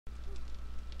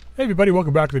Hey everybody,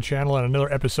 welcome back to the channel and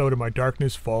another episode of my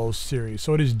Darkness Falls series.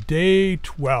 So it is day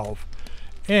 12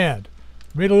 and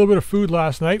we made a little bit of food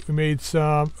last night. We made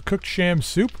some cooked sham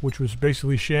soup, which was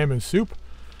basically sham and soup.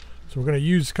 So we're going to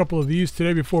use a couple of these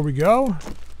today before we go.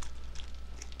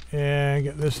 And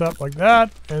get this up like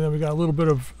that. And then we got a little bit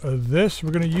of this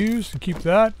we're going to use to keep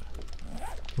that.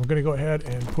 We're going to go ahead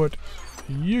and put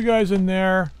you guys in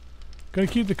there. Going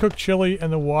to keep the cooked chili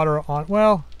and the water on.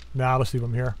 Well, nah, let's leave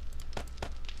them here.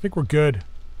 I think we're good.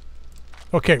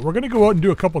 Okay, we're going to go out and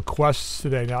do a couple quests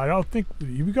today. Now, I don't think...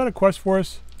 You got a quest for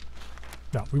us?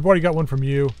 No, we've already got one from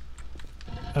you.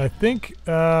 And I think...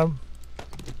 we'll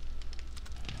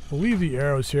leave the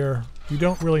arrows here. We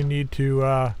don't really need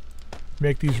to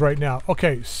make these right now.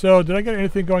 Okay, so did I get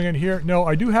anything going in here? No,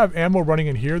 I do have ammo running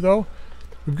in here, though.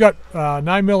 We've got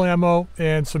 9mm ammo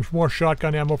and some more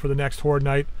shotgun ammo for the next horde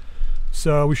night.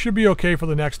 So we should be okay for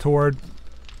the next horde.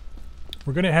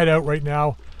 We're going to head out right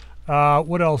now.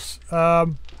 What else? I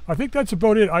think that's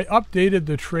about it. I updated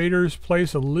the trader's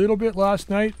place a little bit last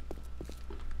night.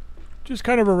 Just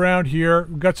kind of around here.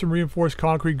 We've got some reinforced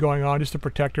concrete going on just to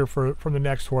protect her from the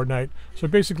next horde night. So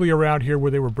basically around here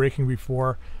where they were breaking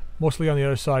before. Mostly on the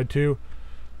other side too.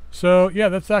 So yeah,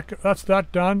 that's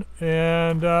that done.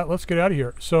 And let's get out of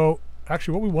here. So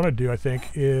actually what we want to do, I think,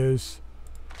 is...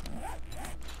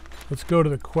 Let's go to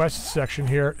the quest section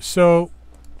here. So...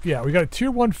 Yeah, we got a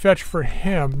tier 1 fetch for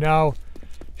him. Now,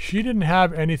 she didn't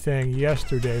have anything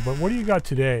yesterday, but what do you got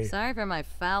today? Sorry for my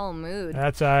foul mood.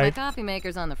 That's all right. My coffee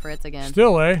maker's on the fritz again.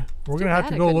 Still, eh? We're going to have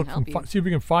to go look and see if we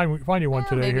can find you one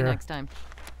today maybe here. Next time.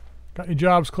 Got any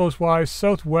jobs close-wise?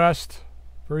 Southwest.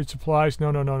 Buried supplies.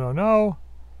 No.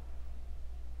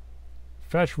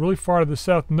 Fetch really far to the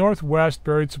south. Northwest.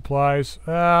 Buried supplies.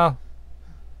 You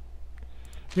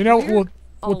know,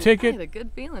 we'll take it. I had a good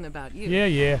feeling about you.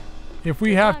 Yeah. If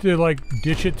we have to, like,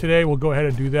 ditch it today, we'll go ahead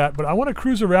and do that. But I want to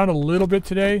cruise around a little bit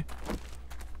today.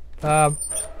 I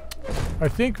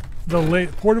think the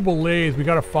portable lathe we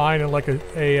got to find in, like,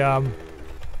 a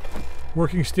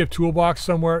working stiff toolbox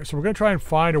somewhere. So we're going to try and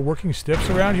find a working stiffs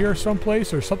around here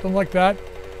someplace or something like that.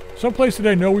 Someplace that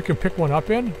I know we can pick one up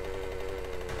in.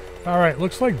 Alright,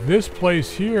 looks like this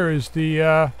place here is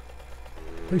the,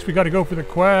 place we got to go for the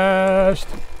quest.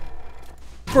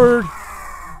 Bird!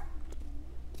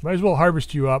 Might as well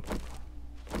harvest you up.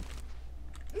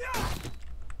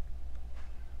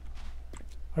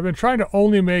 I've been trying to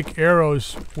only make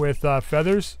arrows with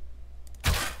feathers.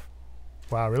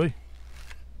 Wow, really?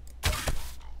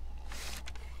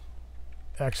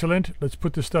 Excellent. Let's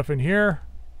put this stuff in here.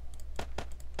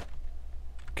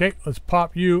 Okay, let's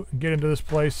pop you and get into this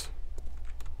place.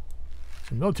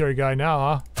 It's a military guy now,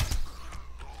 huh?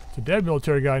 It's a dead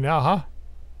military guy now, huh?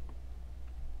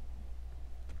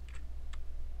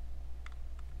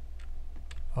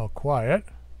 Oh, quiet.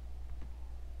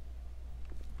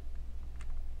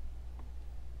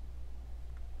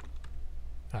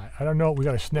 I don't know. We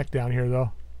got a snake down here,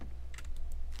 though.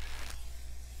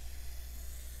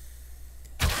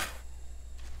 I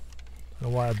don't know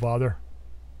why I bother.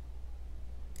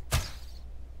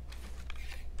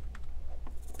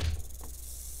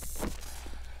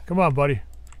 Come on, buddy.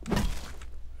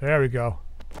 There we go.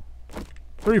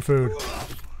 Free food.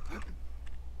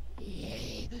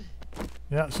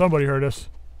 Yeah, somebody heard us.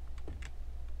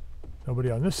 Nobody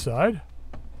on this side.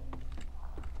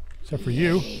 Except for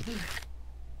you.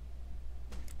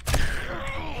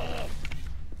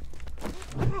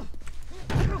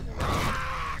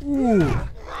 Ooh.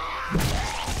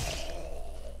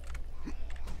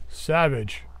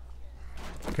 Savage.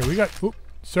 Okay, we got... Oop,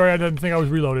 sorry, I didn't think I was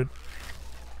reloaded.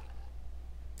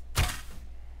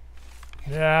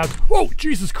 Yeah. Whoa,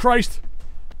 Jesus Christ!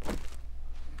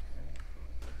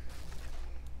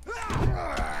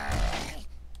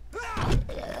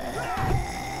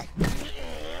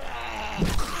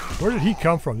 Where did he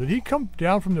come from? Did he come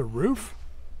down from the roof?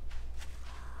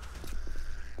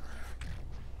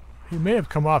 He may have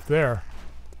come off there.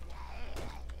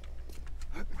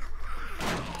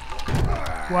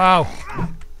 Wow.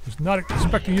 Was not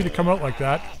expecting you to come out like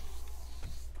that.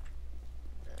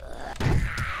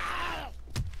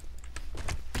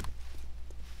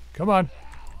 Come on.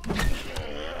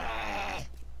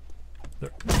 There.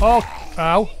 Oh,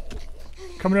 ow.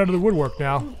 Coming out of the woodwork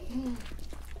now.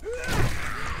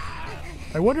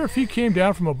 I wonder if he came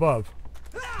down from above.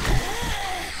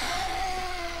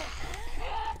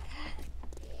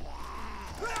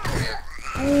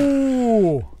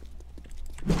 Ooh.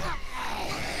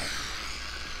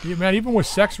 Yeah, man, even with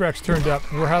Sex Rex turned up,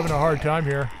 we're having a hard time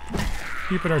here.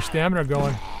 Keeping our stamina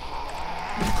going.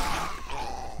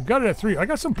 We got it at 3. I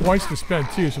got some points to spend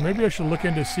too, so maybe I should look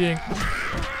into seeing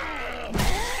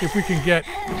if we can get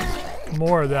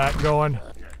more of that going.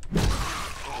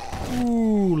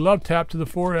 Ooh, love tap to the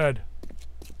forehead.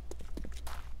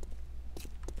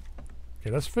 Okay,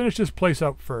 let's finish this place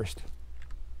up first.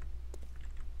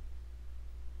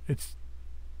 It's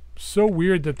so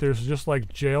weird that there's just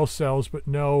like jail cells but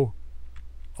no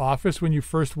office when you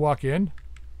first walk in.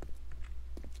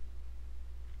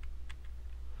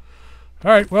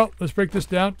 Alright, well, let's break this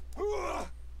down.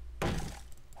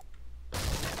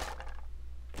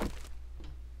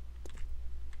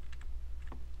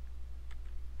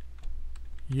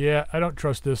 Yeah, I don't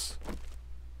trust this.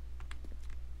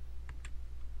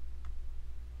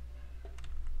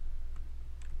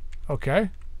 Okay.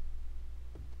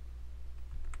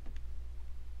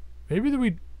 Maybe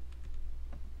we...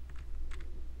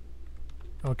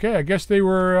 Okay, I guess they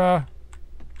were...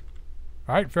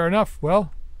 Alright, fair enough.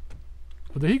 Well,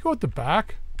 did he go at the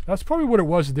back? That's probably what it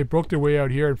was, that they broke their way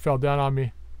out here and fell down on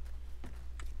me.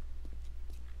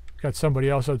 Got somebody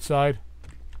else outside.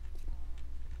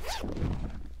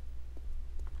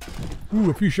 Ooh,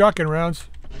 a few shotgun rounds.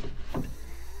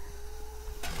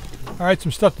 Alright,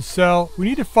 some stuff to sell. We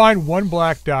need to find one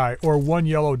black dye or one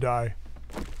yellow dye.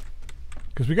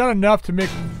 Because we got enough to make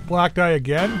black dye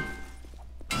again.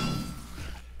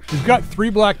 We've got 3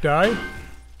 black dye.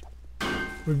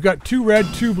 We've got 2 red,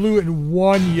 2 blue, and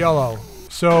 1 yellow.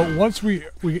 So once we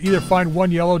either find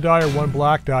 1 yellow dye or 1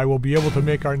 black dye, we'll be able to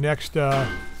make our next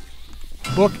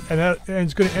book. And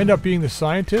it's going to end up being the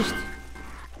scientist.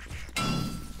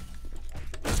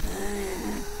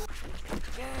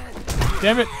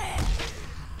 Damn it.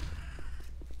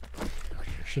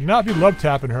 Should not be love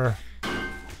tapping her.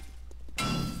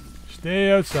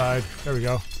 Stay outside. There we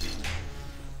go.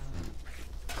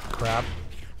 Crap.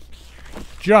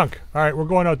 Junk. Alright, we're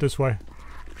going out this way.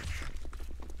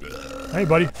 Hey,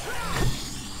 buddy.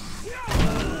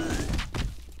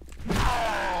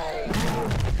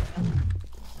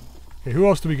 Okay, who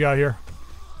else do we got here?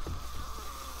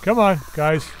 Come on,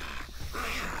 guys.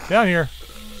 Down here.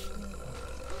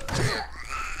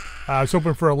 I was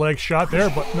hoping for a leg shot there,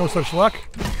 but no such luck.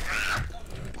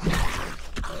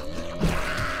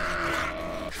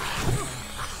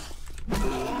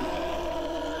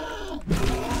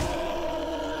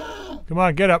 Come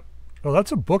on, get up. Oh,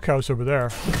 that's a book house over there.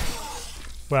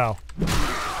 Wow.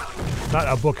 Not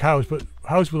a book house, but a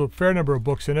house with a fair number of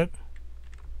books in it.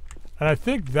 And I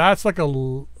think that's like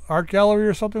a art gallery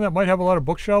or something that might have a lot of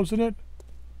bookshelves in it.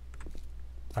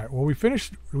 Alright, well, did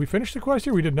we finish the quest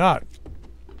here? We did not.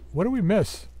 What did we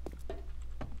miss?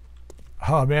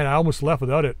 Oh man, I almost left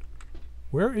without it.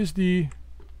 Where is the...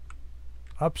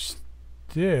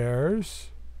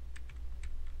 Upstairs?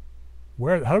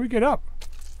 Where? How do we get up?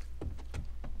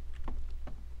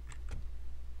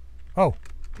 Oh.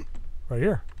 Right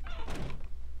here.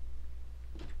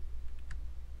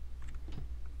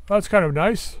 That's kind of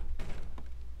nice.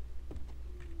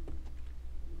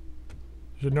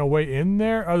 Is there no way in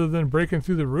there other than breaking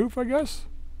through the roof, I guess?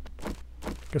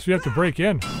 Guess we have to break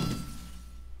in.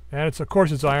 And it's, of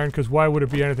course it's iron, because why would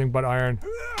it be anything but iron?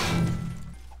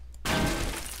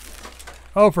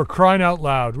 Oh, for crying out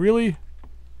loud. Really?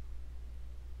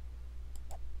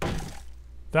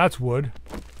 That's wood.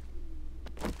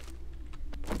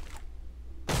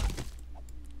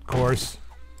 Of course.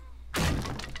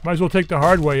 Might as well take the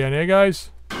hard way in, eh, guys?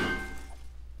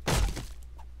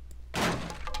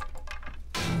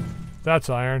 That's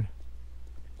iron.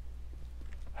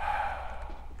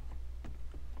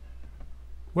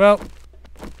 Well.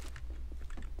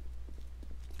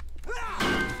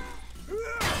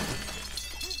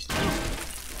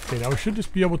 Okay, now we should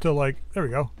just be able to, like, there we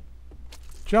go.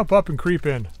 Jump up and creep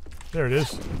in. There it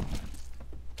is.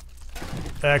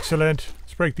 Excellent.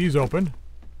 Let's break these open.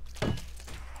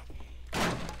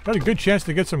 Got a good chance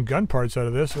to get some gun parts out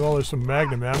of this. Well, there's some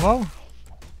magnum ammo.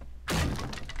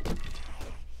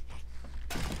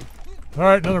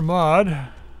 Alright, another mod.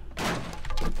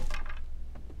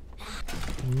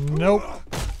 Nope.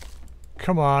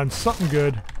 Come on, something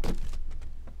good.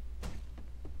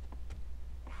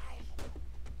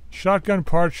 Shotgun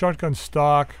parts, shotgun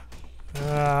stock.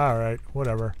 Alright,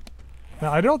 whatever.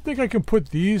 Now, I don't think I can put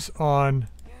these on...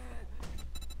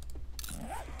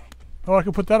 Oh, I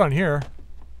can put that on here.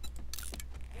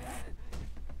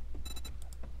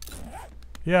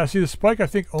 Yeah, see, the spike I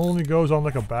think only goes on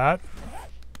like a bat.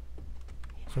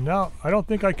 So now, I don't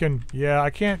think I can... Yeah,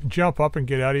 I can't jump up and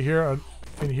get out of here,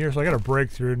 in here, so I gotta break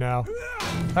through now.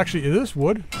 Actually, is this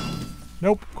wood?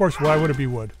 Nope, of course, why would it be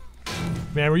wood?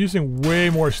 Man, we're using way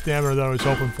more stamina than I was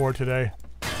hoping for today.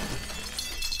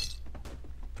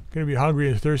 Gonna be hungry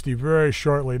and thirsty very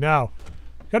shortly. Now,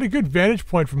 got a good vantage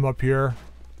point from up here.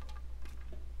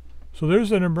 So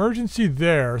there's an emergency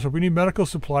there. So if we need medical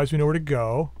supplies, we know where to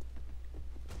go.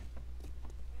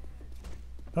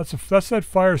 That's that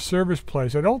fire service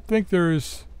place. I don't think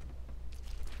there's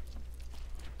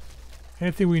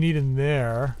anything we need in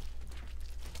there.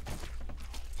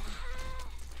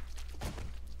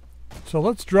 So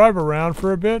let's drive around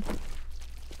for a bit.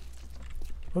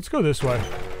 Let's go this way.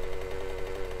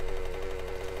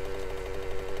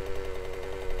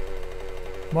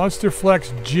 Monster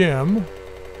Flex Gym.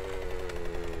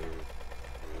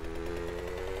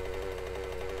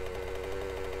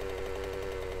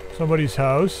 Somebody's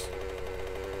house.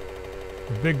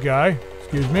 The big guy.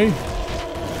 Excuse me.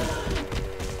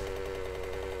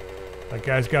 That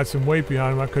guy's got some weight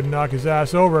behind him. I couldn't knock his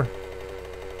ass over.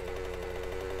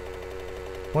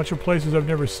 Bunch of places I've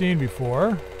never seen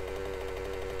before.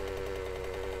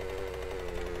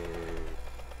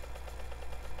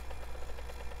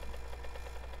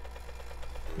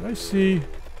 Did I see?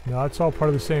 No, it's all part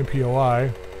of the same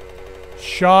POI.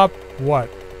 Shop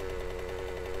what?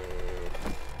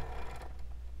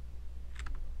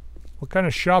 What kind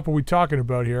of shop are we talking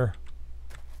about here?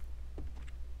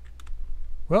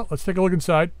 Well, let's take a look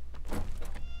inside.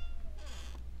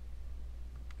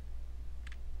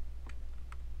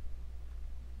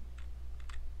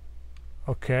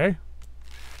 Okay.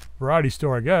 Variety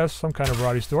store, I guess. Some kind of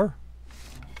variety store.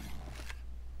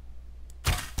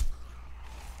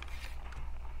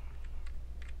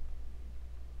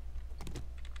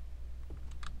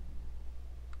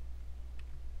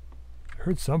 I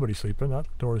heard somebody sleeping. That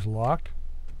door is locked.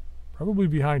 Probably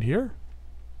behind here.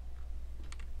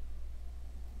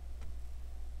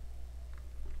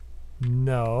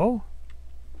 No.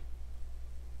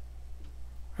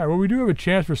 Alright, well, we do have a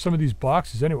chance for some of these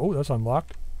boxes anyway. Oh, that's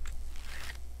unlocked.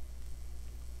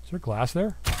 Is there glass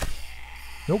there?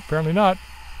 Nope, apparently not.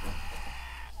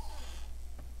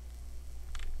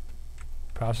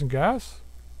 Passing gas?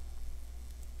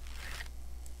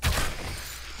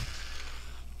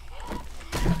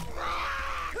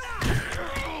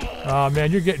 Oh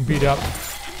man, you're getting beat up.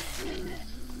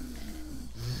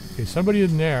 Okay, somebody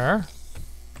in there.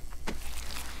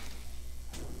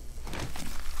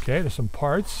 Okay, there's some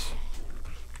parts.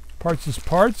 Parts is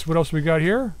parts. What else we got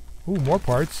here? Ooh, more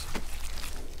parts.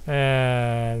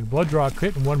 And blood draw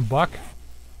kit and $1.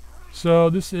 So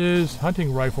this is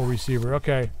hunting rifle receiver.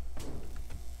 Okay.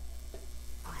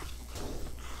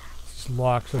 This is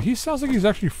locked. So he sounds like he's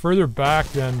actually further back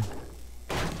than...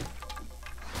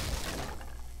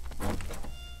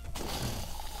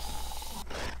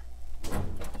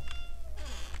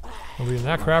 Nobody in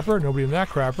that crapper. Nobody in that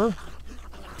crapper.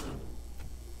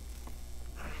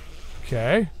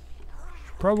 Okay.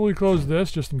 Probably close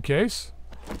this just in case.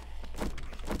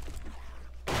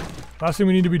 Last thing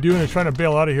we need to be doing is trying to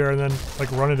bail out of here and then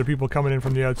like run into people coming in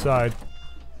from the outside.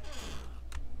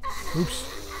 Oops.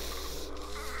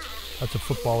 That's a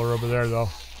footballer over there though.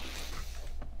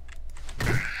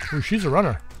 Ooh, she's a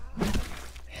runner.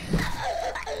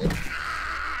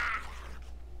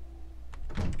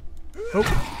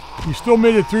 Oh. He still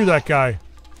made it through that guy.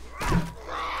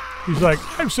 He's like,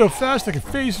 I'm so fast I can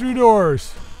phase through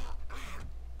doors.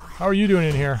 How are you doing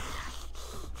in here?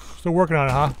 Still working on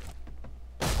it, huh?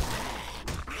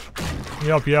 Let me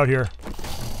help you out here.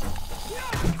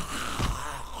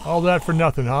 All that for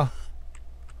nothing, huh?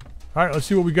 Alright, let's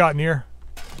see what we got in here.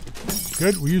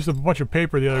 Good, we used a bunch of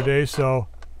paper the other day, so...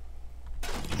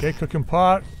 Okay, cooking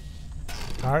pot.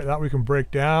 Alright, that we can break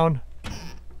down.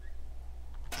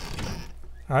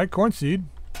 Alright, corn seed.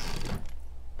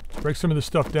 Let's break some of this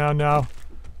stuff down now.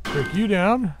 Break you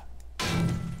down.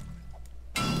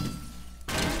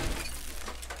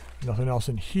 Nothing else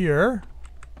in here.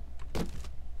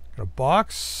 Got a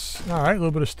box. Alright, a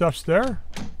little bit of stuff's there.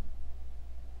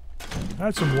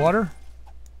 Add some water.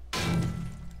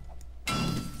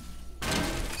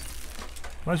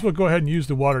 Might as well go ahead and use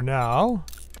the water now.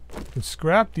 Can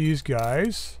scrap these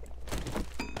guys.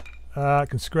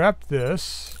 Can scrap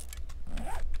this.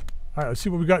 Alright, let's see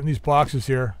what we got in these boxes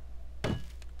here.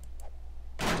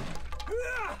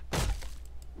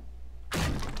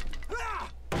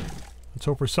 Let's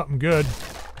hope for something good.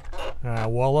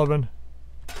 Wall oven.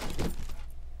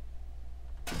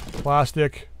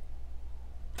 Plastic.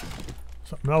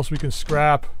 Something else we can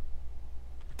scrap.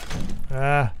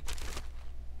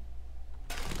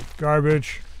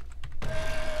 Garbage.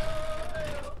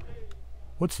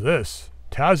 What's this?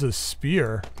 Taz's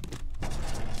spear.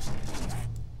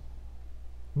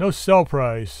 No sell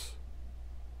price.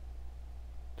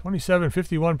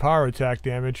 2751 power attack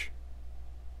damage.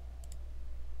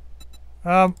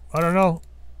 I don't know.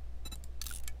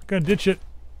 I'm gonna ditch it.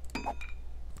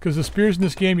 Because the spears in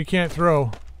this game you can't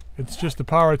throw. It's just the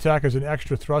power attack as an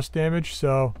extra thrust damage,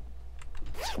 so...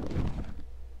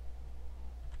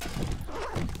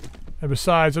 And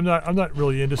besides, I'm not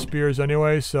really into spears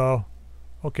anyway, so...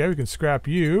 Okay, we can scrap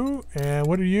you. And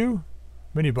what are you?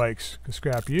 Mini bikes. Can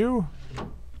scrap you.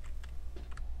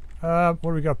 What do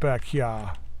we got back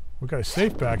here? We got a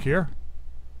safe back here.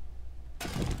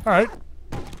 Alright.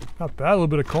 Not bad. A little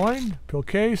bit of coin. Pill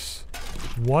case.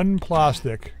 1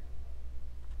 plastic.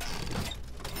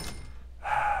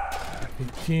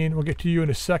 18. We'll get to you in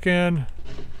a second.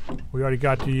 We already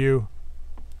got to you.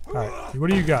 Alright. What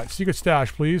do you got? Secret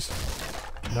stash, please.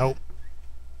 Nope.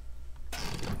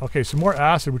 Okay, some more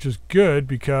acid, which is good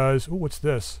because... Ooh, what's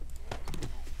this?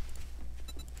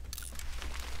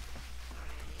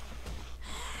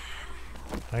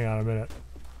 Hang on a minute.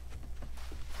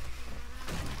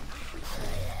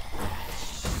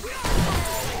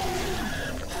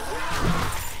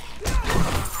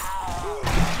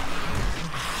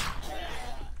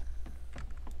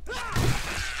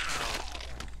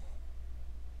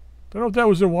 Don't know if that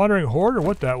was a wandering horde or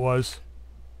what that was.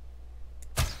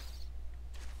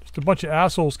 Just a bunch of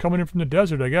assholes coming in from the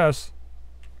desert, I guess.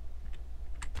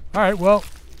 Alright, well.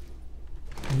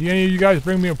 Did any of you guys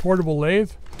bring me a portable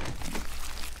lathe?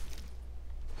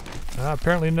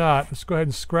 Apparently not. Let's go ahead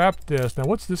and scrap this. Now,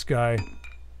 what's this guy?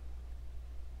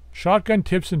 Shotgun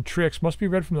tips and tricks. Must be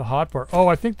read from the hotbar. Oh,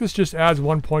 I think this just adds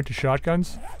 1 point to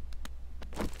shotguns.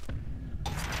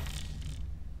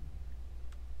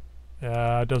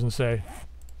 It doesn't say.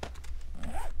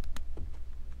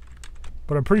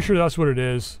 But I'm pretty sure that's what it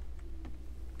is.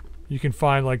 You can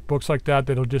find like books like that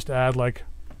that'll just add like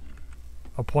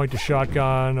a point to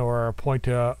shotgun or a point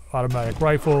to automatic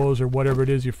rifles or whatever it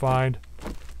is you find.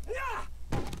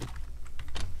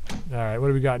 Alright, what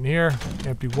do we got in here?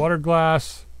 Empty water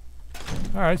glass.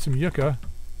 Alright, some yucca.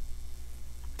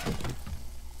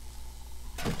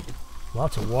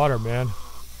 Lots of water, man.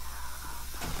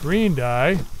 Green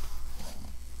dye.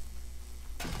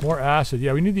 More acid.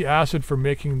 Yeah, we need the acid for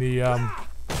making the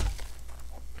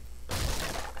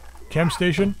chem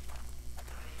station.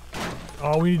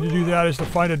 All we need to do that is to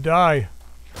find a dye.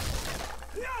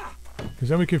 Because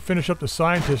then we can finish up the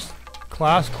scientist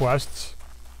class quests.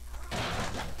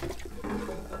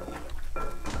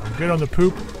 I'm good on the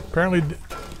poop. Apparently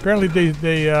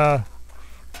they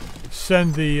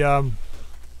send the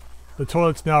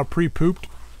toilets now pre-pooped.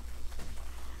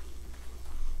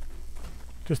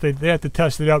 Just they have to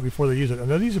test it out before they use it. And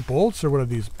are these bolts or what are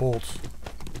these bolts?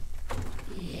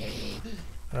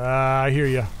 I hear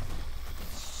you.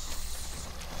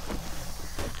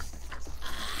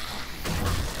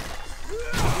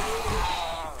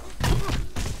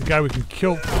 The guy we can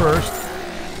kill first.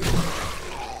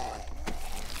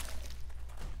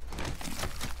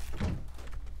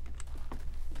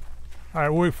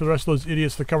 Alright, we'll wait for the rest of those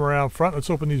idiots to come around front. Let's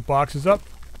open these boxes up.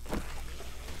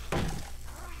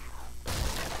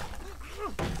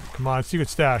 Come on, secret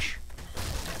stash.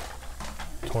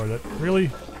 Toilet.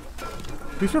 Really?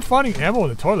 At least we're finding ammo in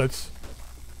the toilets.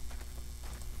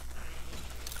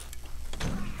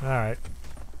 Alright.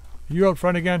 You out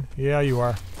front again? Yeah, you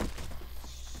are.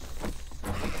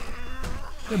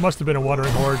 It must have been a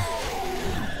wandering horde.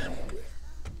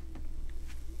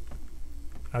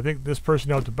 I think this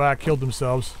person out the back killed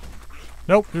themselves.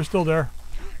 Nope, they're still there.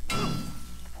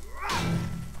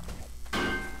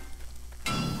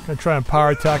 Gonna try and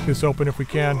power attack this open if we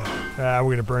can.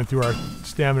 We're gonna burn through our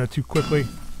stamina too quickly.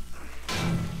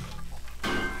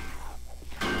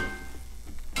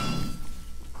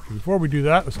 Before we do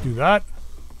that, let's do that.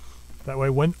 That way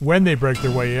when they break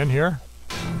their way in here,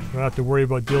 we don't have to worry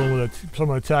about dealing with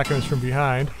someone attacking us from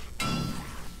behind.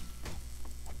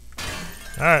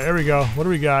 Alright, there we go. What do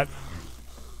we got?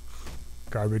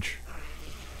 Garbage.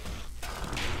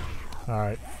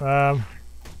 Alright.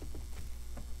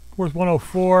 Worth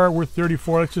 104, worth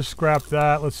 34. Let's just scrap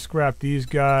that. Let's scrap these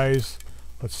guys.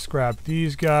 Let's scrap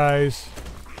these guys.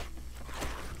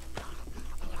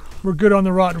 We're good on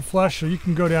the rotten flesh, so you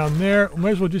can go down there.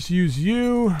 Might as well just use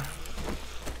you.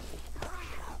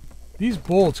 These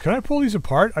bolts, can I pull these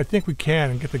apart? I think we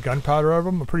can and get the gunpowder out of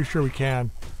them. I'm pretty sure we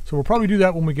can. So we'll probably do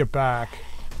that when we get back.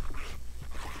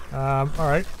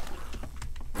 Alright.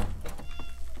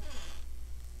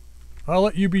 I'll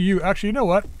let you be you. Actually, you know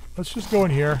what? Let's just go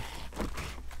in here.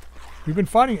 We've been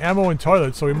finding ammo in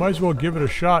toilets, so we might as well give it a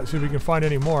shot, see if we can find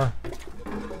any more.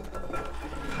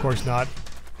 Of course not.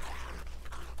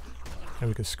 And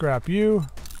we can scrap you.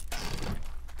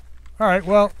 Alright,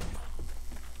 well,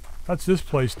 that's this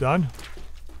place done.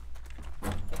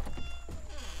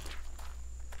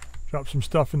 Drop some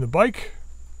stuff in the bike.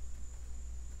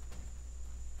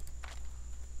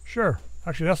 Sure.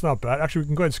 Actually, that's not bad. Actually, we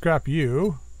can go ahead and scrap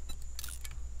you.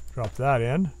 Drop that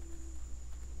in.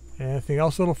 Anything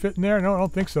else that'll fit in there? No, I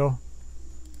don't think so.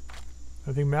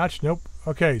 Anything matched? Nope.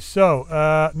 Okay,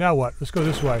 so now what? Let's go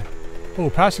this way. Oh,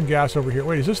 passing gas over here.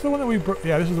 Wait, is this the one that we...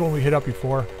 Yeah, this is the one we hit up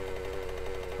before.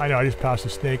 I know, I just passed a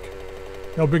snake.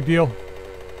 No big deal.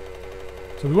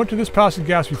 So we went to this passing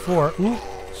gas before. Ooh,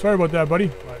 sorry about that,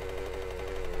 buddy.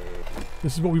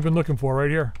 This is what we've been looking for right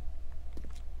here.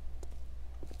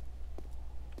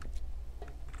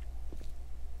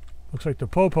 Looks like the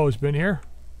Popo's been here.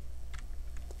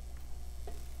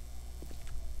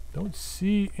 Don't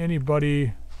see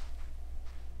anybody.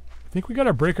 I think we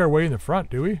gotta break our way in the front,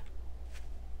 do we?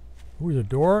 Ooh, there's a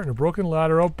door and a broken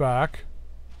ladder out back.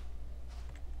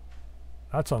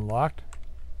 That's unlocked.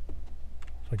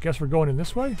 So I guess we're going in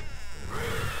this way?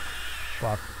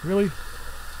 Fuck, really?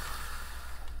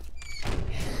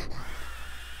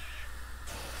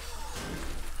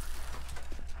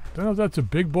 Don't know if that's a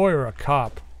big boy or a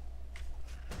cop.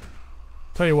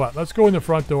 Tell you what, let's go in the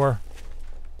front door.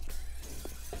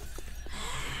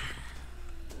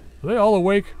 Are they all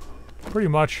awake? Pretty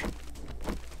much.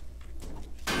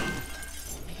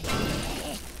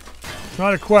 It's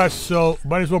not a quest, so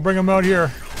might as well bring them out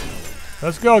here.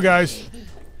 Let's go, guys.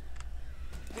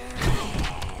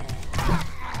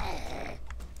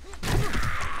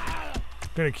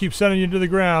 Gonna keep sending you to the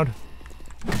ground.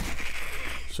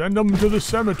 Send them to the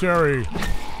cemetery.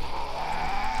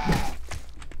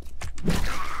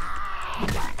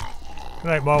 Good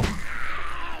night, Mo.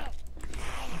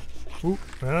 Ooh,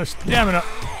 and stamina.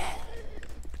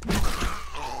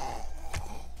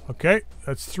 Okay,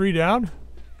 that's 3 down.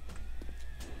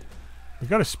 We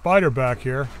got a spider back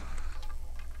here.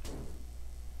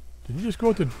 Did you just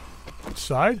go at the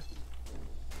side?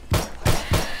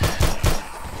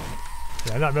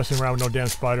 Yeah, I'm not messing around with no damn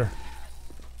spider.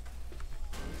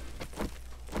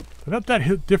 They're not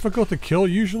that difficult to kill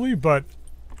usually, but...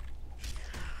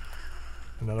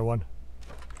 Another one.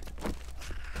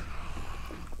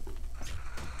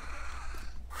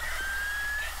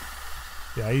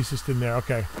 Yeah, he's just in there.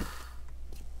 Okay.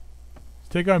 Let's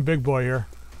take on Big Boy here.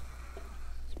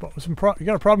 You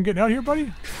got a problem getting out here,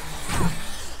 buddy?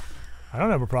 I don't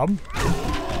have a problem.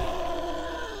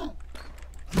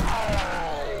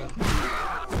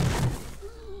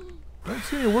 Don't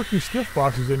see any working stiff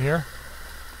boxes in here.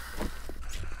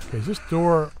 Okay, is this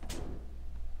door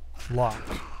locked?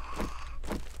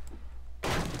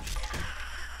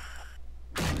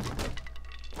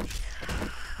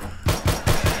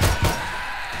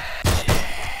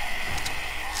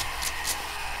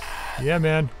 Yeah,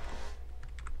 man.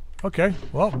 Okay,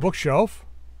 well, bookshelf.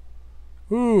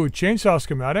 Ooh, chainsaw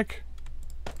schematic.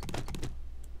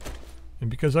 And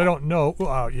because I don't know...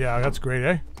 Oh, yeah, that's great,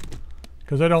 eh?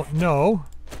 Because I don't know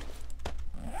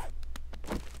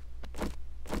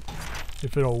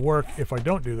if it'll work if I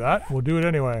don't do that. We'll do it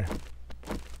anyway.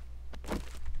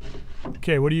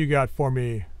 Okay, what do you got for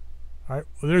me? Alright,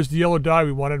 well, there's the yellow dye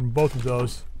we wanted in both of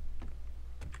those.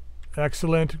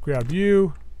 Excellent. Grab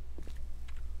you.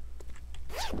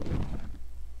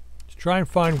 Let's try and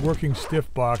find working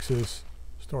stiff boxes.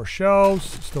 Store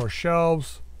shelves, store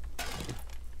shelves,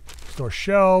 store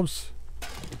shelves.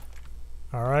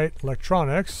 Alright,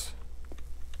 electronics.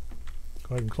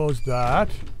 Go ahead and close that.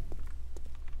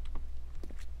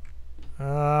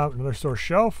 Another store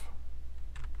shelf.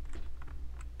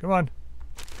 Come on.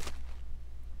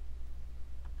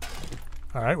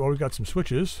 Alright, well, we've got some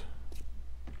switches.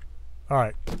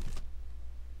 Alright.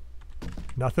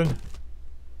 Nothing.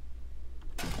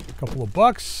 Couple of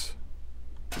bucks.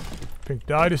 Pink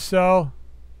dye to sell.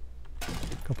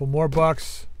 Couple more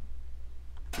bucks.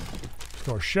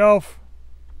 Store shelf.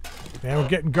 Man, we're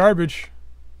getting garbage.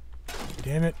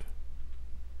 Damn it.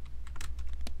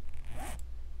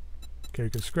 Okay, we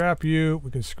can scrap you. We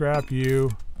can scrap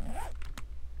you.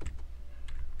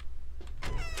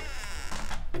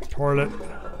 Toilet.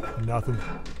 Nothing.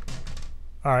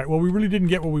 Alright, well, we really didn't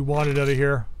get what we wanted out of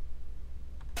here.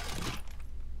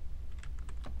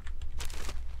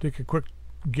 Take a quick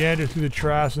gander through the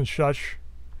trash and such.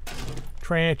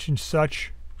 Tranch and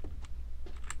such.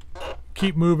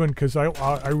 Keep moving, because I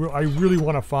really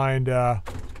want to find a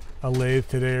lathe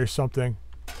today or something.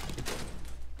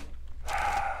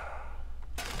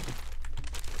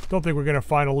 Don't think we're going to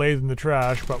find a lathe in the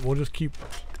trash, but we'll just keep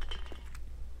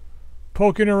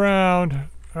poking around.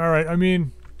 Alright, I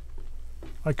mean,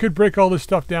 I could break all this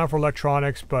stuff down for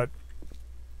electronics, but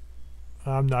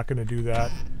I'm not going to do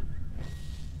that.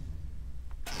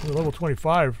 Level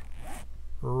 25.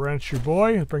 Wrench your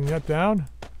boy. Bring that down.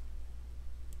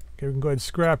 Okay, we can go ahead and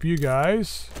scrap you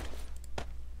guys.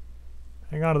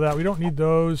 Hang on to that. We don't need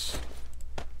those.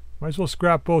 Might as well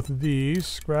scrap both of these.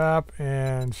 Scrap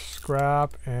and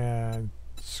scrap and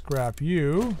scrap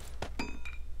you.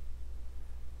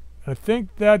 I think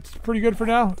that's pretty good for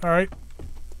now. All right.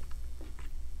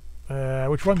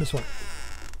 Which one? This one.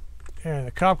 And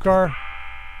the cop car.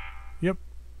 Yep.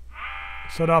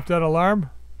 Set off that alarm.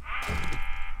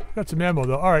 Got some ammo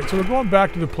though. All right, so we're going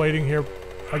back to the plating here.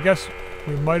 I guess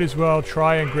we might as well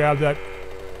try and grab that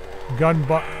gun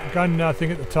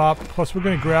thing at the top. Plus, we're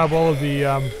going to grab all of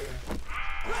the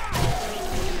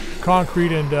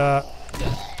concrete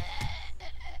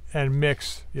and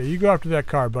mix. Yeah, you go after that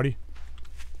car, buddy.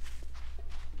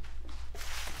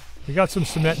 We got some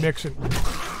cement mix and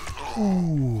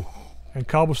ooh, and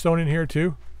cobblestone in here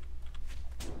too.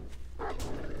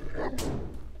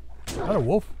 Is that a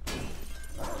wolf?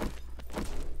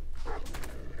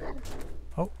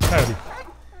 Oh, howdy.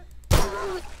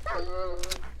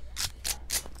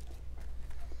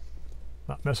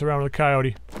 Not mess around with a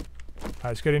coyote. Alright,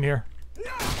 let's get in here.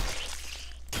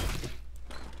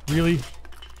 Really?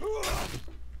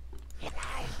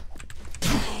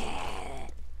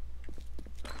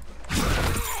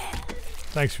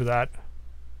 Thanks for that.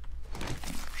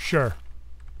 Sure.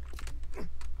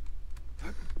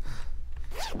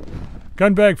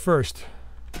 Gun bag first.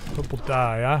 Hope we'll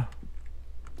die, huh?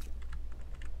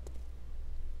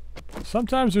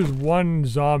 Sometimes there's one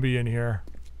zombie in here.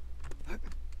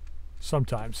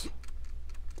 Sometimes.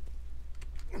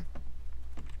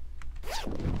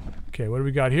 Okay, what do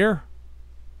we got here?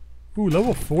 Ooh,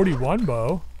 level 41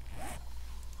 bow.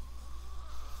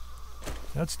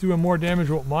 That's doing more damage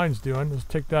than what mine's doing. Let's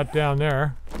take that down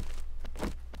there.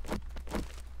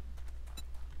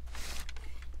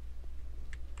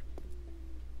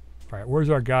 Alright, where's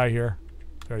our guy here?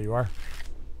 There you are.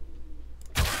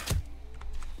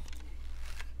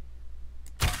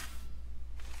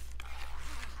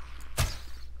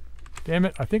 Damn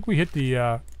it, I think we hit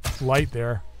the light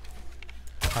there.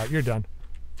 Alright, you're done.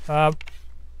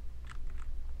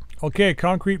 Okay,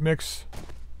 concrete mix.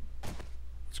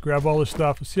 Let's grab all this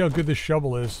stuff. Let's see how good this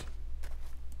shovel is.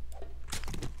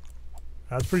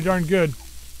 That's pretty darn good.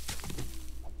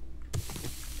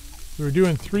 We were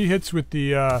doing 3 hits with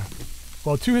the,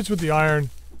 well, 2 hits with the iron,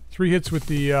 3 hits with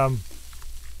the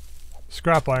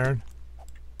scrap iron.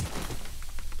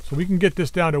 So we can get this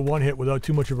down to 1 hit without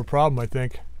too much of a problem, I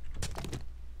think.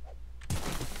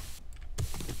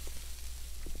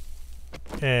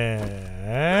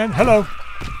 And hello.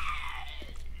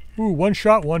 Ooh,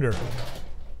 one-shot wonder.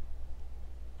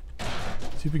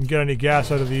 See if we can get any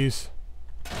gas out of these.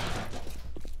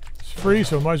 It's free,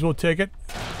 so might as well take it.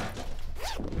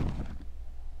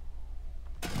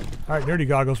 Alright, nerdy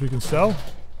goggles we can sell.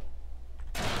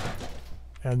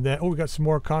 And then, oh, we got some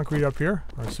more concrete up here.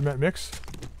 Our cement mix.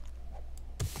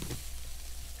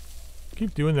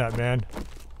 Keep doing that, man.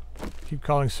 Keep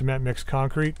calling cement mix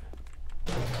concrete.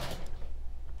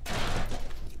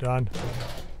 Done.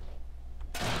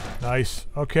 Nice.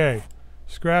 Okay.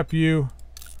 Scrap you.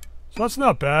 So that's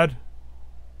not bad.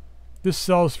 This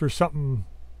sells for something.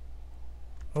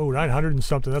 Oh, 900 and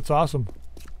something. That's awesome.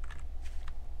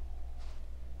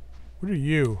 What are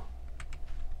you?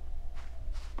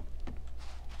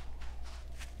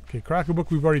 Okay, cracker book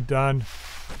we've already done.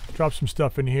 Drop some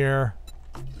stuff in here.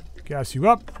 Gas you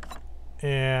up.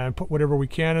 And put whatever we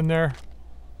can in there.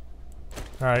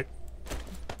 Alright.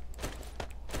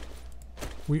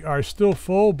 We are still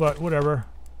full, but whatever.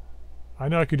 I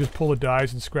know I could just pull the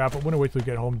dies and scrap it. I'm going to wait till we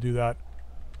get home to do that.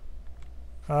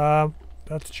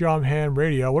 That's John Hand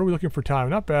radio. What are we looking for time?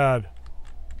 Not bad.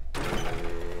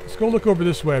 Let's go look over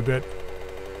this way a bit.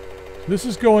 So this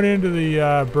is going into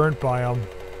the burnt biome.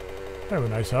 Kind of a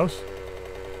nice house.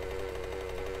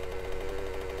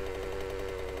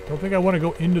 Don't think I want to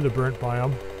go into the burnt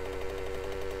biome.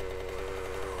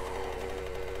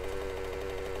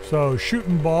 So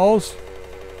shooting balls.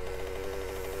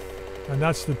 And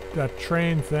that's that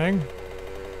train thing.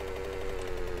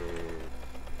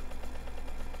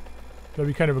 That'd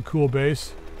be kind of a cool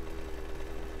base.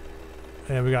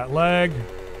 And we got lag.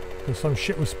 Because some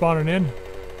shit was spawning in.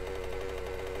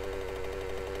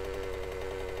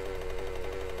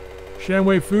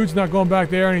 Shanway Foods not going back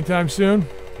there anytime soon.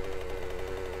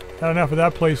 Had enough of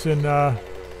that place in,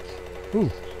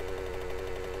 ooh.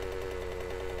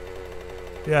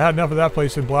 Yeah, I had enough of that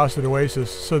place in Blasted Oasis.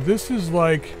 So this is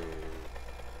like...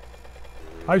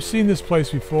 I've seen this place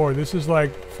before. This is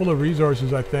like full of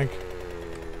resources, I think.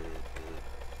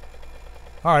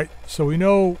 Alright, so we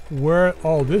know where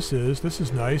all this is. This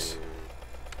is nice.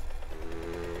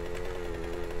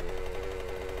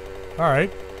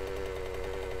 Alright.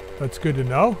 That's good to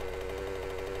know.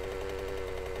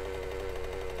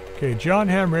 Okay, John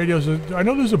Ham radios. I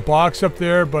know there's a box up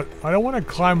there, but I don't want to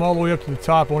climb all the way up to the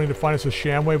top only to find us a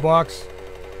Shamway box.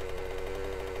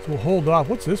 So we'll hold off.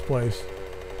 What's this place?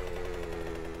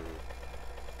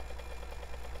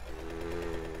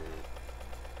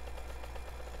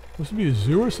 Supposed to be a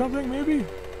zoo or something, maybe?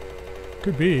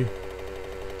 Could be.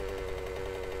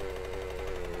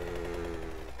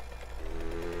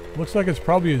 Looks like it's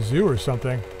probably a zoo or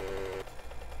something.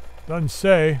 Doesn't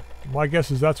say. My guess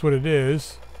is that's what it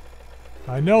is.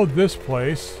 I know this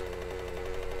place.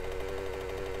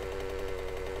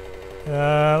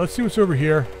 Let's see what's over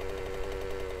here.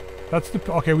 That's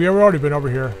the... Okay, we have already been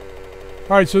over here.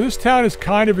 Alright, so this town is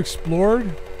kind of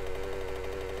explored.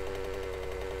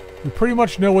 We pretty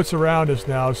much know what's around us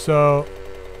now, so...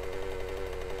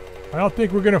 I don't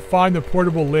think we're going to find the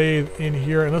portable lathe in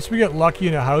here unless we get lucky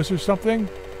in a house or something.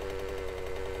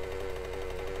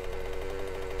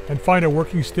 And find a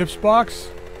working stiffs box.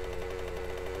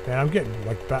 And I'm getting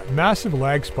like massive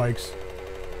lag spikes.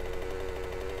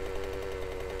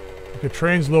 The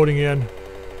train's loading in.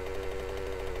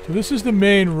 So this is the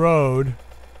main road.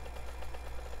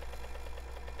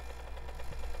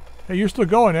 Hey, you're still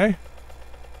going, eh?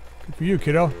 Good for you,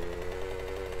 kiddo.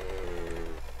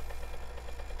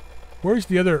 Where's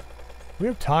the other... We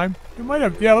have time? We might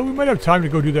have... Yeah, we might have time to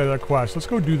go do that other quest. Let's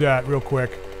go do that real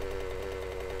quick.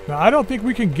 Now, I don't think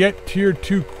we can get tier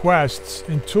 2 quests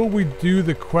until we do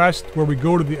the quest where we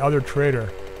go to the other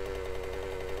trader.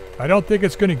 I don't think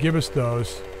it's going to give us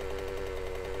those.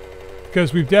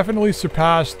 Because we've definitely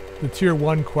surpassed the tier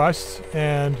 1 quests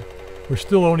and we're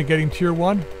still only getting tier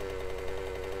 1.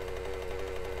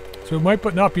 So we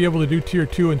might not be able to do tier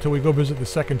 2 until we go visit the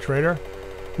second trader,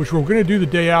 which we're going to do the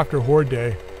day after Horde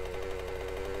Day.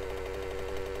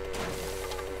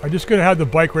 I'm just going to have the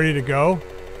bike ready to go.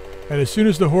 And as soon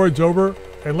as the Horde's over,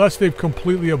 unless they've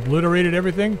completely obliterated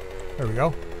everything, there we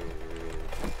go.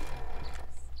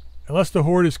 Unless the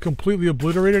Horde has completely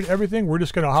obliterated everything, we're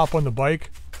just going to hop on the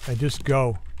bike and just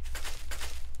go.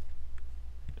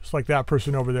 Just like that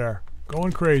person over there.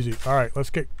 Going crazy. Alright, let's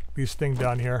get this thing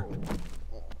done here.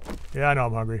 Yeah, I know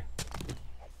I'm hungry.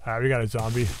 Alright, we got a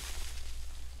zombie.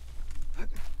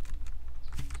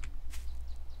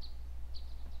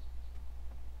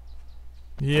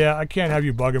 Yeah, I can't have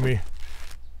you bugging me.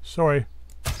 Sorry.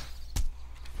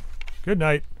 Good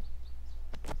night.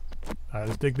 Alright,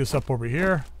 let's dig this up over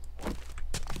here.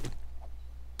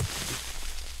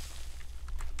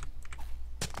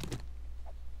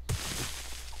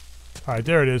 Alright,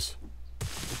 there it is.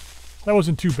 That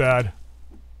wasn't too bad.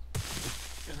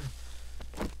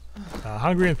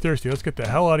 Hungry and thirsty. Let's get the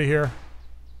hell out of here.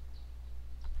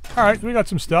 Alright, we got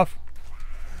some stuff.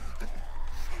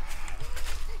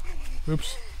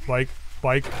 Oops.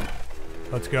 Bike.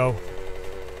 Let's go.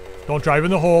 Don't drive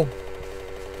in the hole.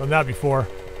 Done that before.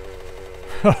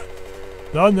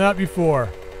 Done that before.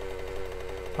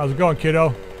 How's it going,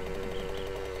 kiddo?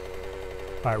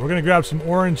 Alright, we're going to grab some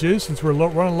oranges since we're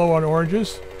running low on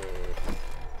oranges.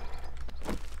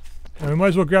 And we might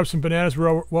as well grab some bananas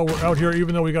while we're out here,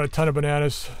 even though we got a ton of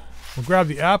bananas. We'll grab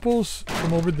the apples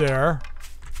from over there.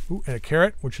 Ooh, and a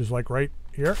carrot, which is like right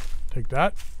here. Take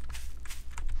that.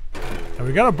 And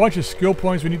we got a bunch of skill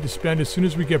points we need to spend as soon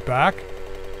as we get back.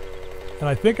 And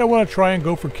I think I want to try and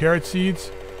go for carrot seeds.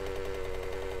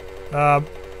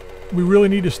 We really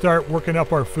need to start working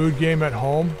up our food game at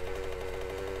home.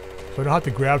 So I don't have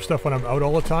to grab stuff when I'm out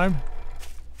all the time.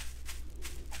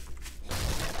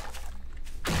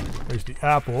 There's the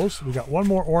apples. We got one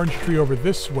more orange tree over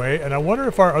this way. And I wonder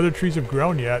if our other trees have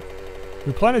grown yet.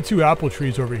 We planted 2 apple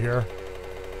trees over here.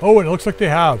 Oh, and it looks like they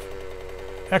have.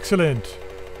 Excellent.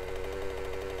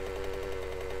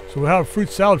 So we'll have fruit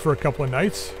salad for a couple of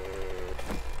nights.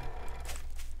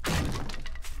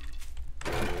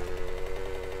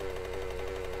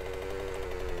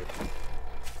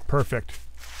 Perfect.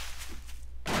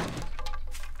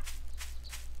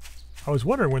 I was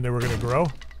wondering when they were going to grow.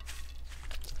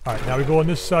 Alright, now we go on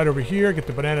this side over here, get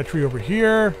the banana tree over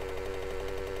here.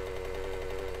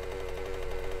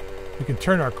 We can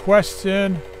turn our quests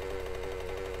in.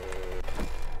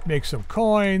 Make some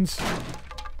coins.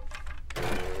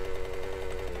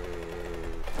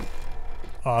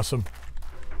 Awesome.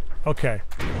 Okay.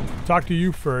 Talk to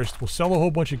you first. We'll sell a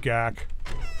whole bunch of gack.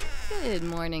 Good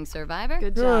morning, Survivor.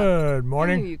 Good job. Good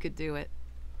morning. I knew you could do it.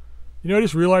 You know, I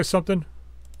just realized something.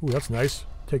 Ooh, that's nice.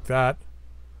 Take that.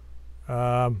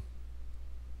 Yeah,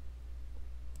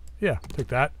 take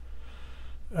that.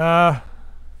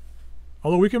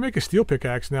 Although we can make a steel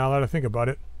pickaxe now that I think about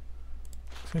it.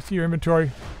 Can I see your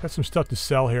inventory? Got some stuff to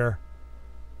sell here.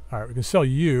 Alright, we can sell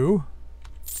you.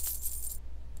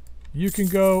 You can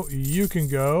go. You can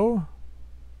go.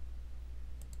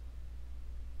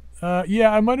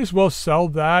 Yeah, I might as well sell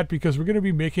that because we're going to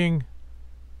be making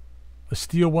a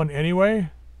steel one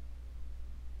anyway.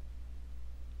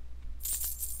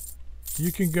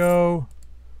 You can go...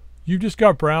 You just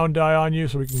got brown dye on you,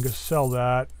 so we can go sell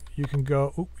that. You can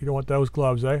go... Oop, you don't want those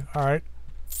gloves, eh? Alright.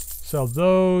 Sell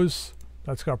those.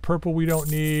 That's got purple we don't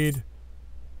need.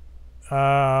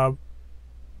 Yeah,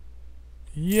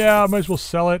 I might as well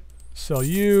sell it. Sell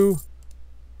you.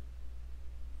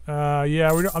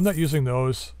 Yeah, I'm not using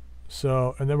those.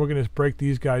 So, and then we're going to break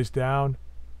these guys down.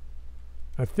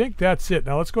 I think that's it.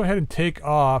 Now let's go ahead and take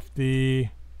off the...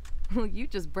 Well, you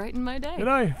just brightened my day. Did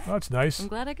I? Oh, that's nice. I'm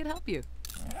glad I could help you.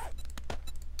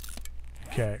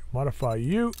 Okay, modify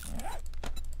you.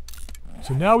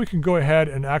 So now we can go ahead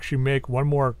and actually make one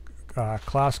more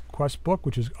class quest book,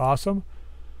 which is awesome.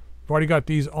 We've already got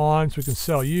these on, so we can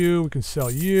sell you. We can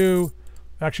sell you.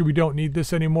 Actually, we don't need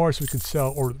this anymore, so we can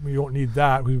sell, or we don't need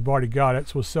that. We've already got it,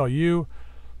 so we'll sell you.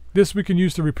 This we can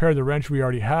use to repair the wrench we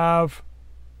already have.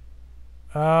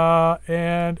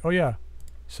 And, oh yeah,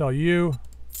 sell you.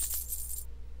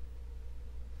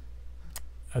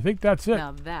 I think that's it.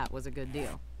 Now that was a good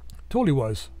deal. Totally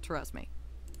was. Trust me.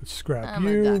 Let's scrap I'm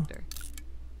you. a doctor.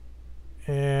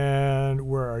 And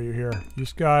where are you here?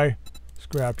 This guy.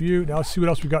 Scrap you. Now let's see what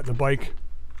else we got in the bike.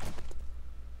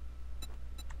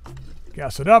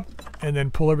 Gas it up and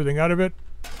then pull everything out of it.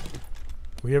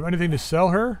 We have anything to sell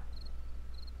her?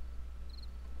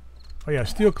 Oh yeah,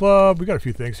 steel club. We got a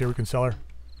few things here we can sell her.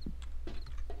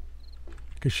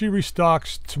 Because she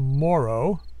restocks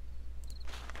tomorrow.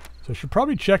 So I should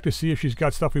probably check to see if she's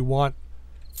got stuff we want.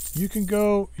 You can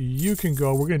go. You can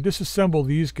go. We're going to disassemble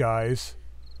these guys.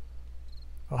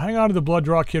 I'll hang on to the blood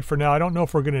draw kit for now. I don't know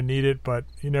if we're going to need it, but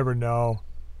you never know.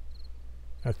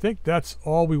 I think that's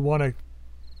all we want to...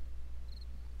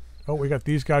 Oh, we got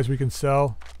these guys we can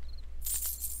sell.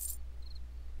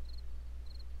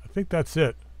 I think that's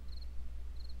it.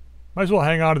 Might as well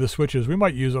hang on to the switches. We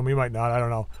might use them. We might not. I don't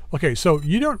know. Okay, so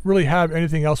you don't really have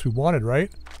anything else we wanted,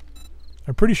 right?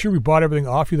 I'm pretty sure we bought everything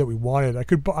off you that we wanted.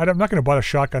 I'm not going to buy a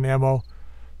shotgun ammo.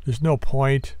 There's no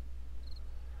point.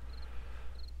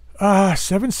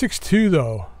 7.62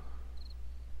 though.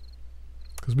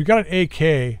 Because we got an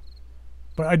AK.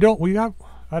 But I don't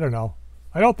know.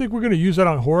 I don't think we're going to use that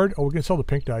on Horde. Oh, we can sell the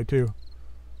pink dye too.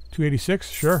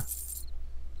 286, sure.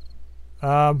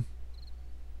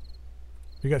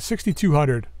 We got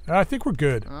 6,200. I think we're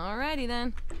good. Alrighty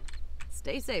then.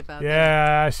 Stay safe out there.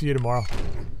 Yeah, I see you tomorrow.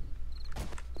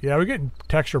 Yeah, we're getting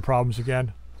texture problems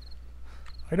again.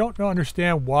 I don't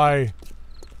understand why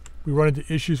we run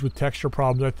into issues with texture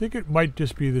problems. I think it might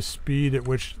just be the speed at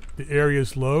which the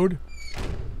areas load.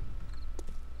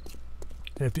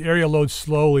 And if the area loads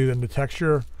slowly, then the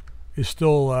texture is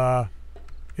still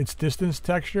its distance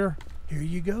texture. Here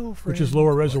you go, friend. Which is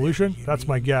lower resolution. That's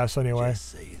my guess anyway.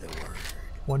 Just say the word.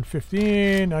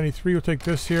 115, 93, we'll take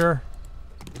this here.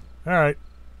 Alright.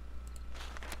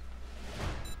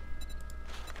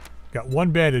 Got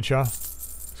one bandage, huh?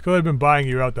 It's because I've been buying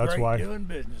you out, that's Great why. doing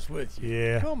business with you.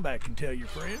 Yeah. Come back and tell your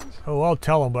friends. Oh, I'll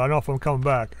tell them, but I don't know if I'm coming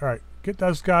back. Alright, get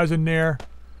those guys in there.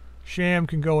 Sham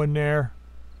can go in there.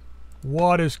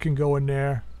 Waters can go in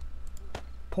there.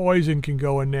 Poison can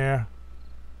go in there.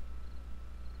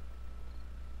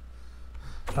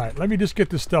 Alright, let me just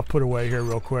get this stuff put away here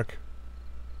real quick.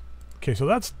 Okay, so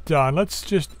that's done. Let's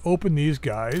just open these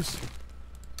guys.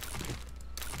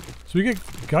 So we get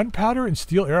gunpowder and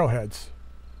steel arrowheads.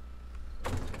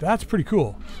 That's pretty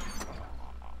cool.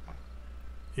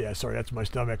 Yeah, sorry, that's my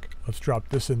stomach. Let's drop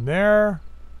this in there.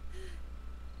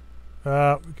 We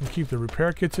can keep the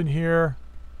repair kits in here.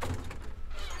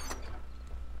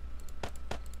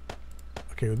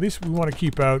 Okay, at least we want to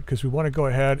keep out because we want to go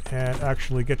ahead and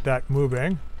actually get that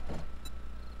moving.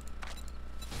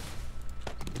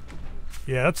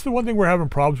 Yeah, that's the one thing we're having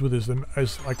problems with is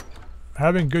like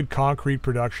having good concrete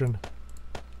production.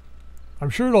 I'm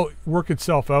sure it'll work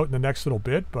itself out in the next little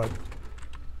bit, but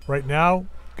right now,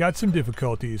 got some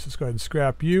difficulties. Let's go ahead and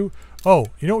scrap you. Oh,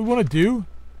 you know what we want to do?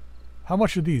 How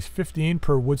much are these? 15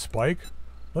 per wood spike.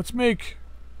 Let's make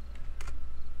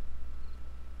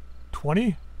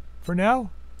 20 for now.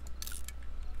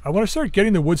 I want to start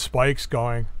getting the wood spikes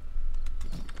going.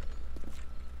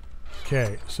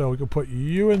 Okay, so we can put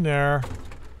you in there.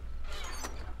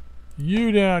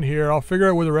 You down here. I'll figure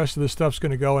out where the rest of this stuff's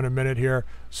going to go in a minute here.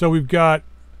 So we've got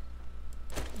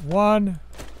 1,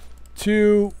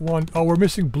 2, 1. Oh, we're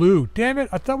missing blue. Damn it.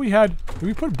 I thought we had... Did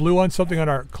we put blue on something on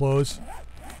our clothes?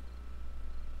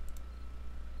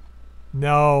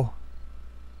 No.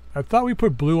 I thought we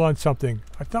put blue on something.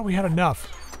 I thought we had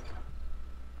enough.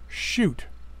 Shoot.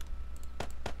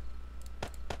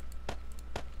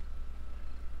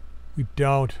 We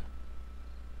don't.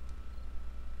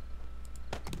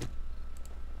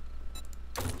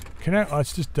 Can I?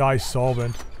 Let's just dye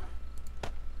solvent.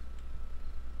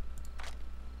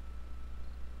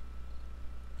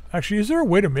 Actually, is there a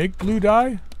way to make blue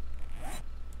dye?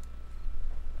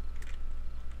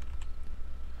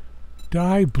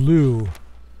 Dye blue.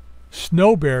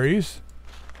 Snowberries.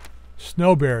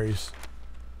 Snowberries.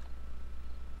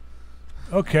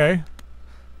 Okay.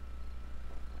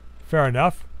 Fair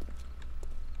enough.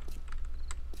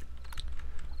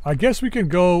 I guess we can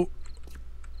go...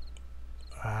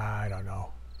 I don't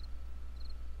know.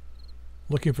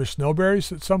 Looking for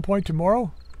snowberries at some point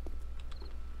tomorrow?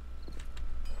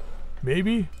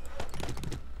 Maybe?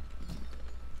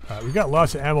 Alright, we got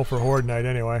lots of ammo for horde night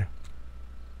anyway.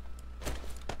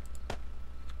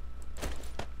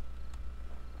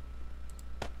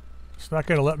 It's not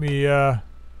gonna let me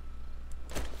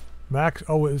max...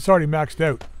 Oh, it's already maxed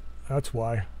out. That's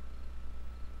why.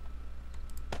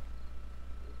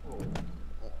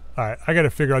 Alright, I gotta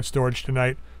figure out storage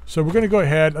tonight. So we're gonna go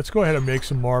ahead, let's go ahead and make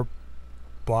some more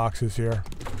boxes here.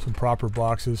 Some proper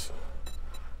boxes.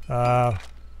 It's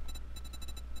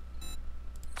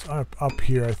up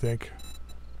here, I think.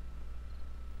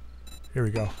 Here we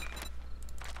go.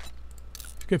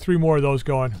 Let's get 3 more of those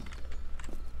going.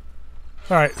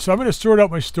 Alright, so I'm gonna sort out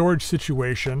my storage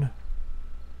situation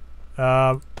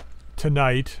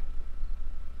tonight.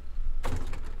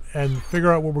 And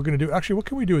figure out what we're going to do. Actually, what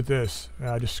can we do with this?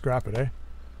 Just scrap it, eh?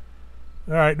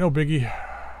 Alright, no biggie.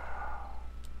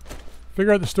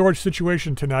 Figure out the storage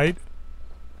situation tonight.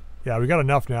 Yeah, we got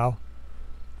enough now.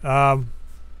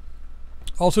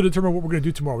 Also determine what we're going to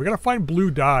do tomorrow. We got to find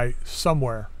blue dye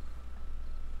somewhere.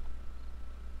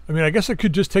 I mean, I guess I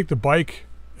could just take the bike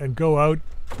and go out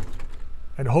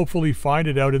and hopefully find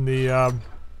it out in the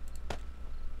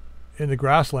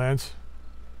grasslands.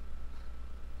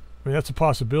 I mean, that's a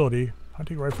possibility.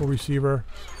 Hunting rifle receiver.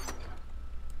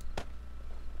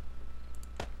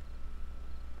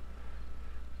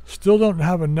 Still don't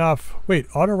have enough. Wait,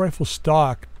 auto rifle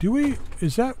stock. Do we?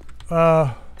 Is that...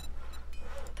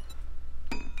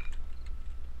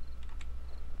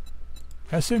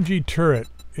 SMG turret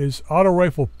is auto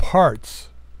rifle parts.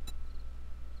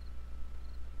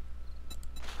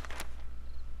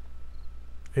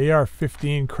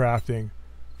 AR-15 crafting.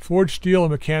 Forged steel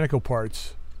and mechanical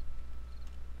parts.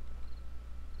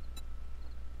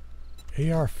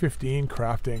 AR-15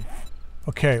 crafting.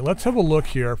 Okay, let's have a look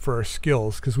here for our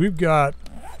skills, because we've got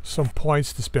some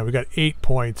points to spend. We've got 8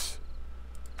 points.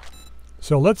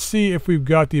 So let's see if we've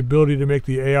got the ability to make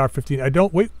the AR-15. I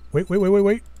don't... Wait.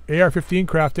 AR-15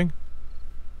 crafting.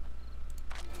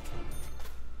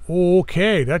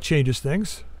 Okay, that changes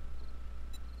things.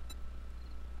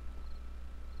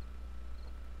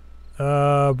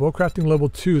 Bow crafting level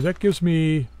 2. That gives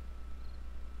me...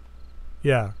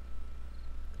 Yeah.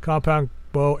 Compound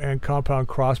bow and compound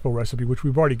crossbow recipe, which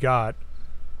we've already got.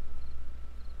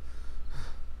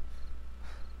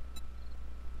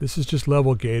 This is just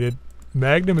level gated.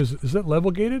 Magnum is that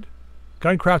level gated?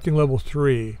 Gun crafting level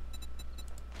 3.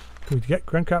 Can we get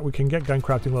gun craft? We can get gun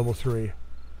crafting level 3.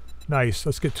 Nice.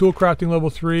 Let's get tool crafting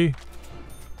level 3.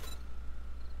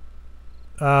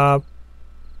 I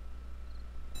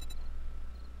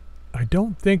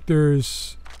don't think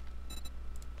there's...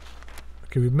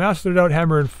 Okay, we've mastered out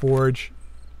hammer and forge.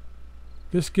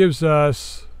 This gives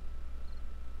us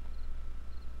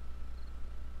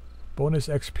bonus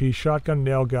XP, shotgun,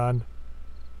 nail gun.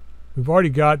 We've already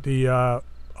got the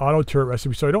auto turret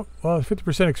recipe, so I don't... Well,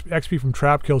 50% XP from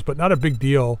trap kills, but not a big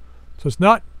deal. So it's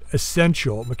not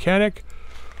essential. Mechanic,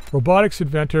 robotics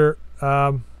inventor.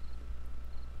 I'm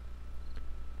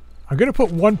going to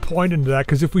put 1 point into that,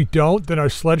 because if we don't, then our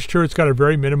sledge turret's got a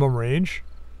very minimum range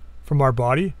from our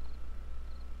body.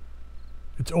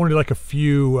 It's only like a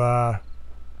few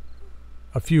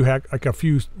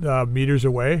meters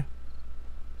away.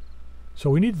 So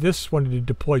we need this one to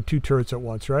deploy 2 turrets at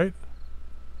once, right?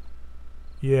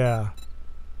 Yeah.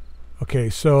 Okay,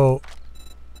 so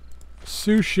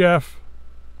sous chef,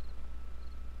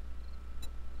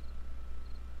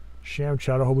 sham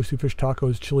chowder, hobo fish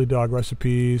tacos, chili dog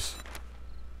recipes,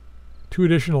 2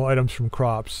 additional items from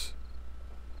crops.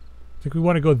 I think we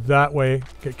want to go that way.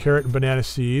 Get carrot and banana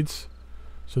seeds.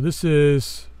 So this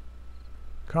is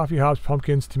coffee, hops,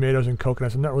 pumpkins, tomatoes, and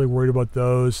coconuts. I'm not really worried about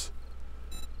those.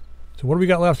 So what do we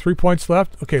got left? 3 points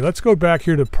left? Okay, let's go back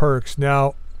here to perks.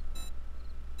 Now,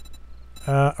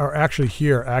 or actually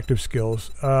here, active skills.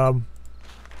 Let's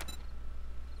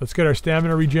get our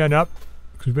stamina regen up,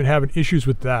 because we've been having issues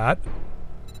with that.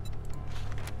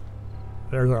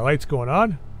 There's our lights going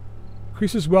on.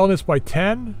 Increases wellness by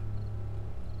 10.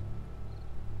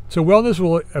 So wellness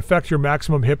will affect your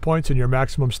maximum hit points and your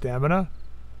maximum stamina.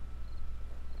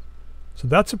 So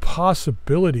that's a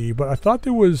possibility, but I thought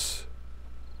there was...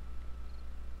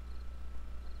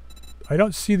 I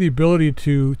don't see the ability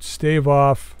to stave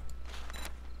off...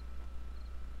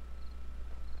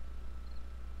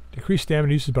 Decrease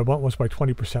stamina usage by once by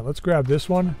 20%. Let's grab this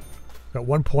one. Got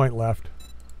 1 point left.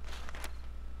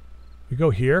 We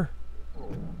go here.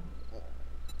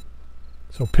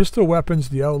 So pistol weapons,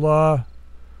 the outlaw.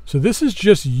 So this is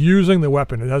just using the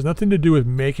weapon. It has nothing to do with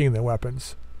making the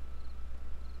weapons.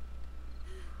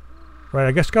 Right,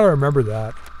 I guess gotta remember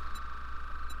that.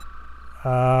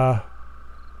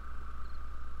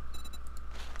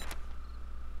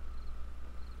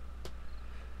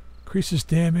 Increases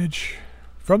damage.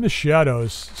 From the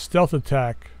shadows, stealth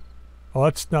attack. Oh,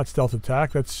 that's not stealth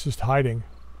attack, that's just hiding.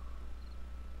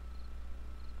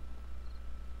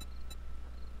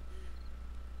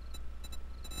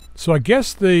 So I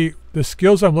guess the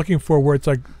skills I'm looking for where it's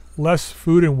like less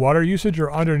food and water usage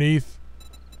are underneath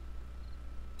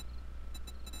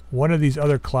one of these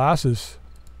other classes.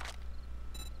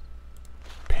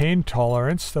 Pain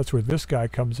tolerance, that's where this guy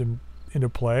comes into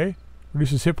play.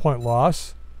 Reduces hit point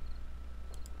loss.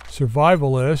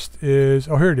 Survivalist is,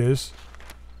 oh here it is.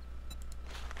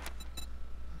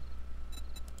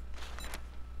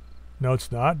 No,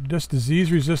 it's not. Just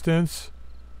disease resistance.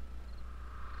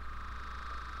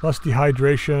 Less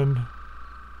dehydration.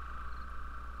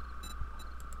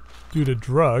 Due to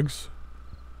drugs.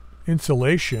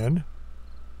 Insulation.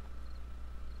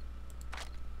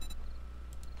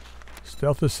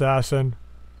 Stealth assassin.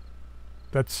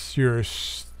 That's your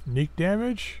sneak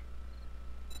damage.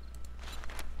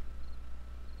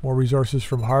 More resources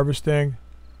from harvesting.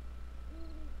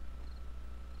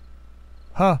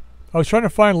 Huh. I was trying to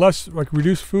find less, like,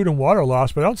 reduced food and water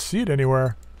loss, but I don't see it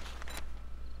anywhere.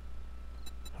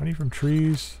 Honey from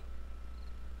trees.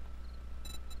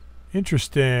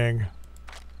 Interesting.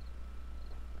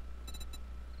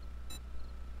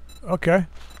 Okay.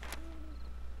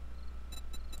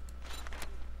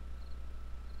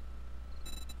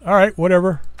 Alright,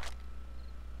 whatever.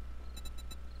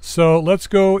 So let's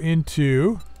go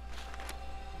into...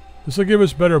 This will give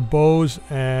us better bows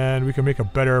and we can make a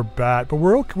better bat. But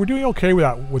we're doing okay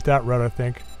with that route, I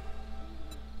think.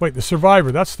 Wait, the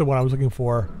survivor, that's the one I was looking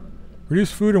for.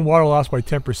 Reduce food and water loss by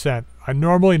 10%. I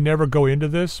normally never go into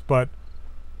this, but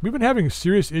we've been having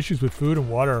serious issues with food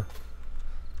and water.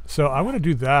 So I'm going to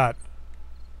do that.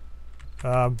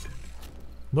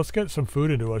 Let's get some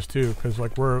food into us too, because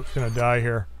like we're going to die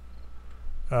here.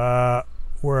 Where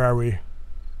are we?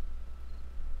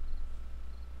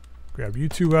 Grab you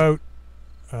two out.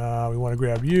 We want to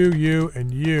grab you, you,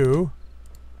 and you.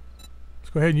 Let's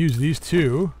go ahead and use these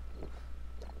two.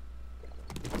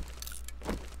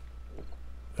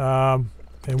 And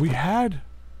we had...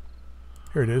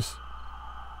 Here it is.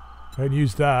 Go ahead and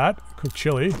use that. Cook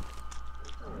chili.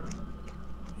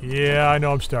 Yeah, I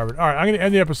know I'm starving. Alright, I'm going to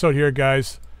end the episode here,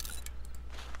 guys.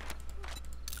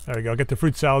 There we go. Get the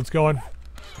fruit salads going.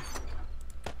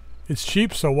 It's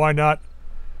cheap, so why not?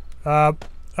 Alright,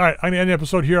 I'm going to end the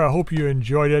episode here. I hope you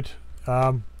enjoyed it.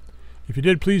 If you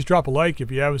did, please drop a like. If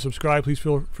you haven't subscribed, please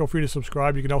feel free to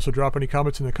subscribe. You can also drop any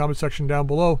comments in the comment section down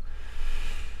below.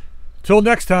 Till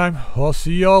next time, I'll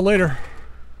see y'all later.